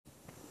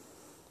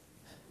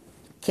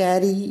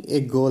Carry a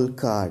goal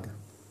card.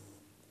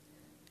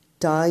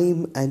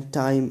 Time and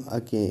time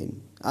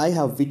again, I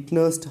have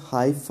witnessed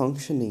high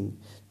functioning,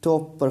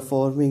 top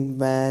performing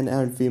men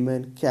and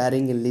women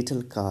carrying a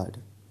little card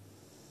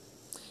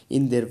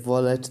in their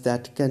wallet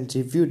that can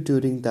review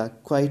during the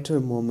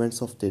quieter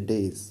moments of their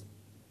days.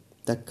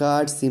 The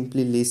card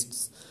simply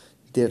lists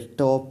their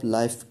top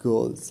life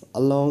goals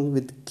along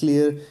with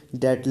clear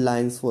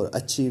deadlines for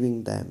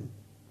achieving them.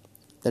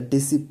 The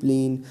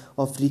discipline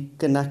of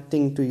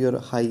reconnecting to your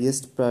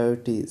highest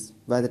priorities,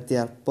 whether they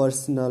are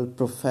personal,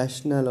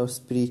 professional, or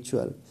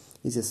spiritual,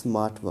 is a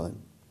smart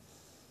one.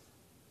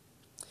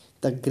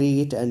 The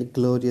great and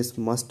glorious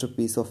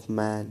masterpiece of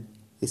man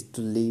is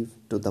to live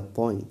to the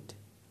point.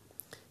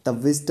 The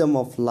wisdom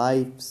of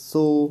life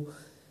so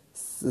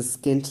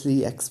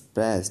scantily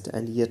expressed,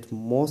 and yet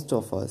most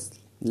of us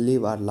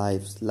live our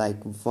lives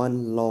like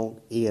one long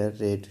air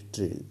raid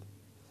drill,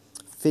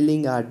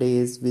 filling our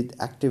days with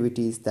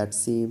activities that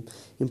seem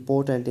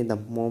important in the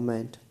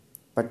moment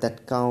but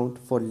that count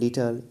for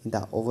little in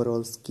the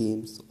overall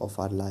schemes of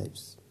our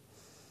lives.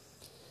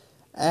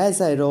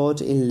 As I wrote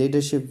in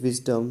Leadership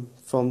Wisdom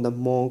from the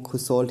monk who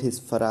sold his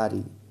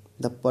Ferrari,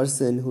 the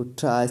person who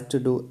tries to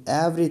do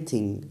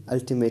everything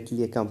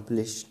ultimately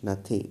accomplishes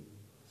nothing.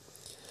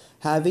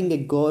 Having a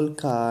goal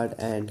card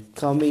and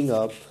coming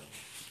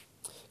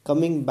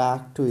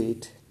back to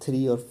it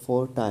 3 or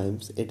 4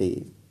 times a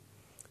day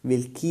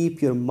will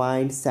keep your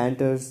mind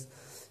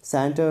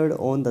centered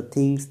on the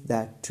things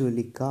that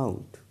truly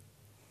count.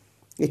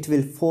 It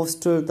will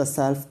foster the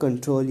self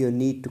control you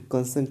need to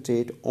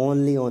concentrate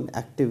only on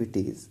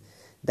activities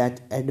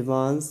that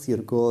advance your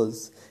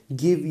goals,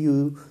 give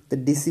you the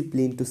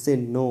discipline to say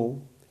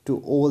no to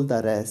all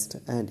the rest,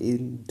 and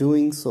in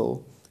doing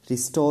so,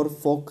 restore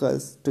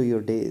focus to your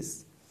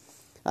days.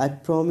 I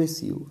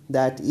promise you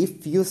that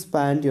if you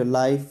spend your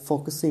life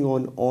focusing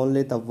on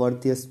only the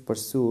worthiest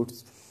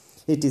pursuits,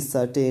 it is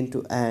certain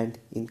to end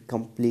in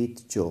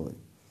complete joy.